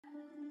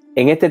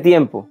En este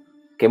tiempo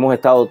que hemos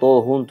estado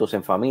todos juntos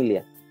en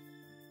familia,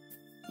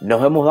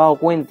 nos hemos dado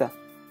cuenta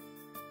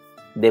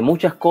de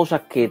muchas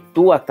cosas que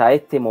tú hasta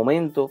este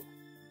momento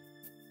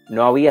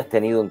no habías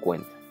tenido en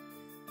cuenta.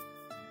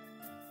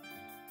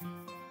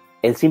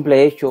 El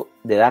simple hecho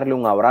de darle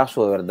un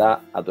abrazo de verdad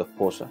a tu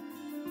esposa.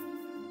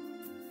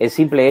 El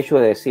simple hecho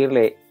de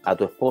decirle a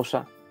tu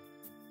esposa,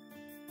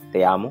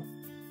 te amo.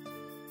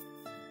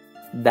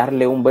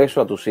 Darle un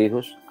beso a tus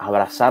hijos,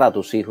 abrazar a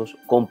tus hijos,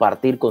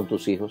 compartir con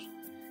tus hijos.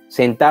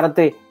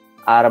 Sentarte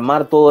a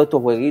armar todos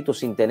estos jueguitos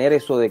sin tener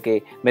eso de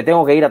que me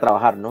tengo que ir a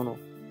trabajar. No,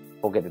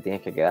 porque te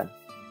tienes que quedar.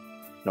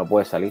 No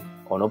puedes salir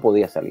o no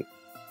podías salir.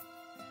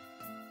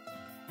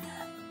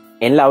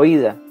 En la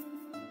vida,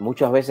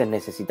 muchas veces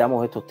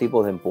necesitamos estos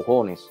tipos de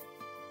empujones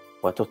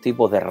o estos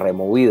tipos de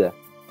removida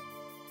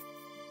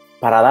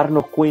para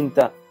darnos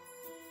cuenta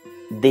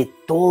de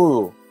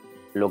todo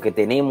lo que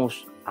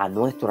tenemos a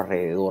nuestro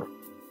alrededor.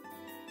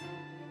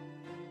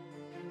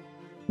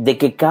 De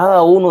que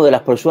cada una de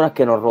las personas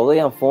que nos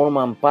rodean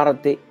forman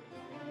parte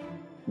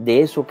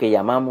de eso que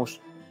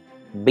llamamos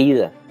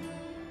vida.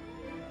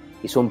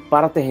 Y son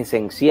partes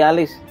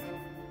esenciales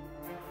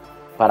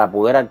para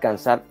poder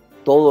alcanzar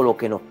todo lo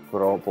que nos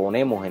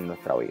proponemos en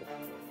nuestra vida.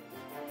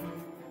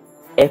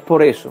 Es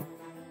por eso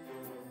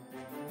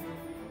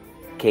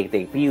que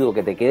te pido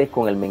que te quedes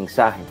con el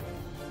mensaje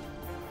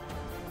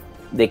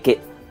de que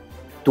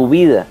tu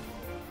vida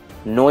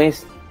no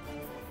es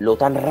lo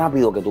tan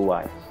rápido que tú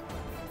vayas,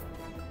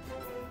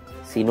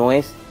 sino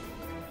es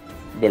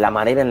de la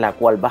manera en la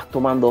cual vas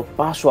tomando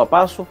paso a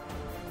paso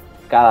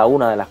cada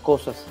una de las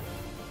cosas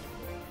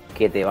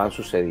que te van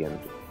sucediendo.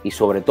 Y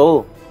sobre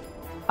todo,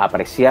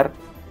 apreciar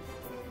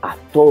a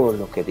todos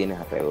los que tienes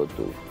alrededor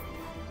tuyo,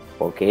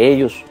 porque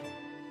ellos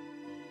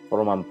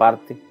forman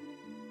parte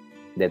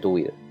de tu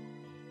vida.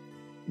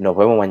 Nos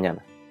vemos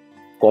mañana.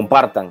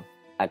 Compartan,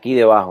 aquí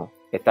debajo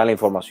está la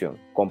información.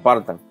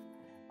 Compartan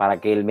para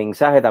que el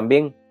mensaje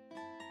también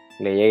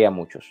le llegue a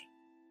muchos.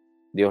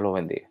 Dios los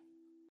bendiga.